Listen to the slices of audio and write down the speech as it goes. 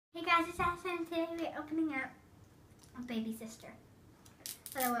guys, it's Ashley, and today we're opening up a baby sister.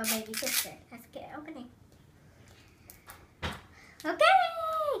 L.o.l. baby sister. Let's get it opening. Okay!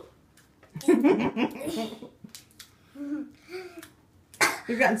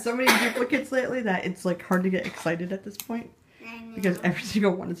 We've gotten so many duplicates lately that it's like hard to get excited at this point. I know. Because every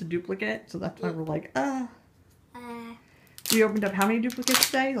single one is a duplicate, so that's why we're like, We opened up how many duplicates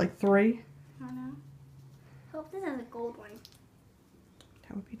today? Like 3? I don't know. Hope this is a gold one.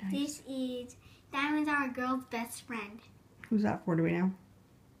 That would be nice. This is Diamonds Are a Girl's Best Friend. Who's that for, do we know?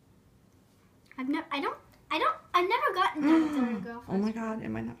 I've never gotten Diamonds Are a Girl. Oh my god, it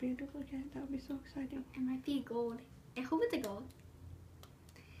might not be a duplicate. That would be so exciting. It might be gold. I hope it's a gold.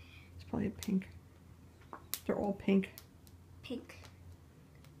 It's probably a pink. They're all pink. Pink.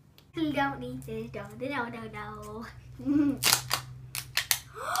 You don't need this. No.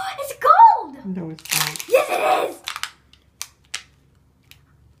 It's gold! No, it's not. Yes, it is!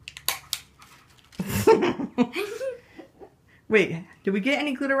 Wait, did we get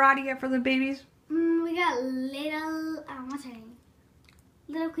any glitterati yet for the babies? We got little, what's her name?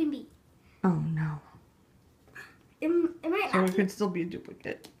 Little Queen Bee. Oh no. It might So not. it could still be a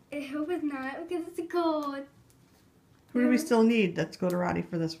duplicate. I hope it's not because it's a gold. Who do we still need that's glitterati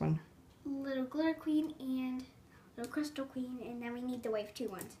for this one? Little Glitter Queen and Little Crystal Queen, and then we need the Wave 2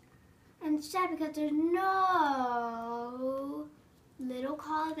 ones. And it's sad because there's no Little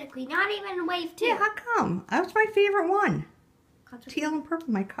Cosmic Queen, not even Wave 2. Yeah, how come? That was my favorite one. Cosmic Teal and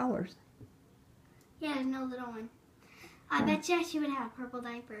purple, my colors. Yeah, there's no little one. I bet you she would have a purple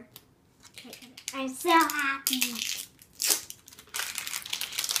diaper. I'm so happy.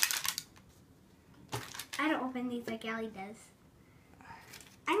 I don't open these like Ellie does.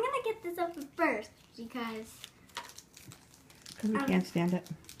 I'm gonna get this open first because we can't stand it.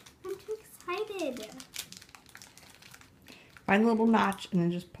 I'm too excited. Find the little notch and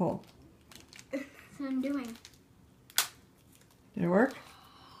then just pull. That's what I'm doing. Did it work?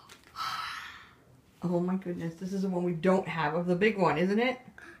 Oh my goodness, this is the one we don't have of the big one, isn't it?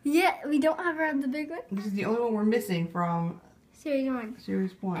 Yeah, we don't have her on the big one. This is the only one we're missing from Series 1.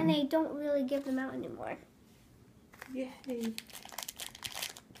 Series 1. And they don't really give them out anymore. Yay.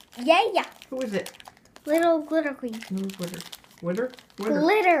 Yeah. Who is it? Little Glitter Queen. Little glitter. Glitter?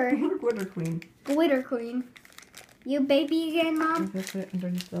 Glitter. Glitter Queen. Glitter Queen. You baby again, Mom? That's it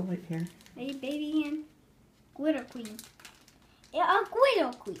underneath the light here. Are you baby again? Glitter Queen. Yeah, a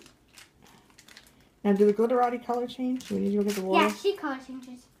Glitter Queen. Now, do the glitterati color change? Do we need to go get the water? Yeah, she color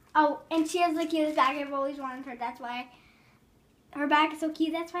changes. Oh, and she has the cutest bag. I've always wanted her. That's why. Her bag is so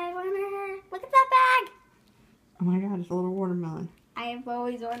cute. That's why I wanted her. Look at that bag. Oh my god, it's a little watermelon. I have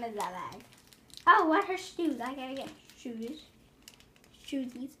always wanted that bag. Oh, what her shoes? I gotta get shoes.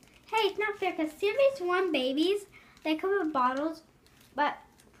 Shoesies. Hey, it's not fair because Series 1 babies, they come in bottles, but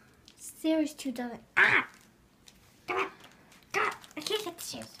Series 2 doesn't. Ah! Come on. God, I can't get the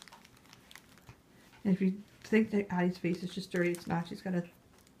shoes. And if you think that Addie's face is just dirty, it's not. She's got a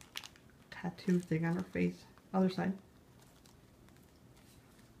tattoo thing on her face. Other side.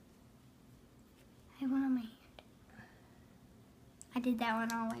 I have one on my hand. I did that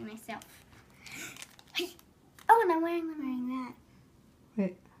one all the way myself. Oh, and I'm wearing that.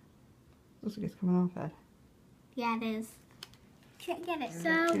 Wait. Looks like it's coming off, Ed. Yeah, it is. Can't get it.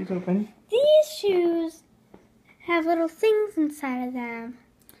 Shoes So, open. these shoes have little things inside of them.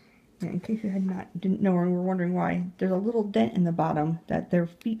 Yeah, in case you didn't know or were wondering why, there's a little dent in the bottom that their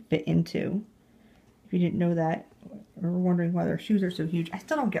feet fit into. If you didn't know that, or were wondering why their shoes are so huge. I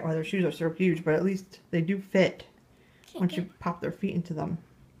still don't get why their shoes are so huge, but at least they do fit once you pop their feet into them.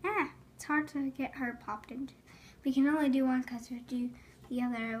 Ah, it's hard to get her popped into. We can only do one because if we do the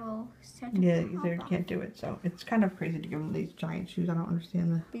other, it will start to pop they off. can't do it. So it's kind of crazy to give them these giant shoes. I don't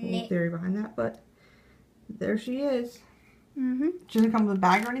understand the whole theory behind that, but there she is. Mm-hmm. She doesn't come with a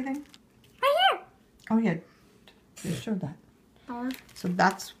bag or anything? Right here. Oh yeah, just showed that. Oh. So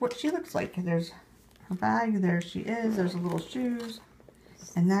that's what she looks like. There's her bag, there she is, there's the little shoes,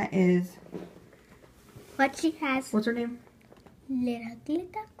 and that is, What she has. what's her name? Little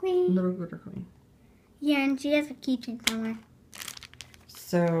Glitter Queen. Little Glitter Queen. Yeah, and she has a keychain somewhere.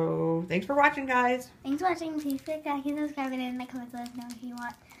 So, thanks for watching, guys. Thanks for watching. Please click like and subscribe and in the comments let us know if you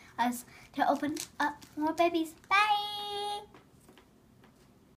want us to open up more babies. Bye!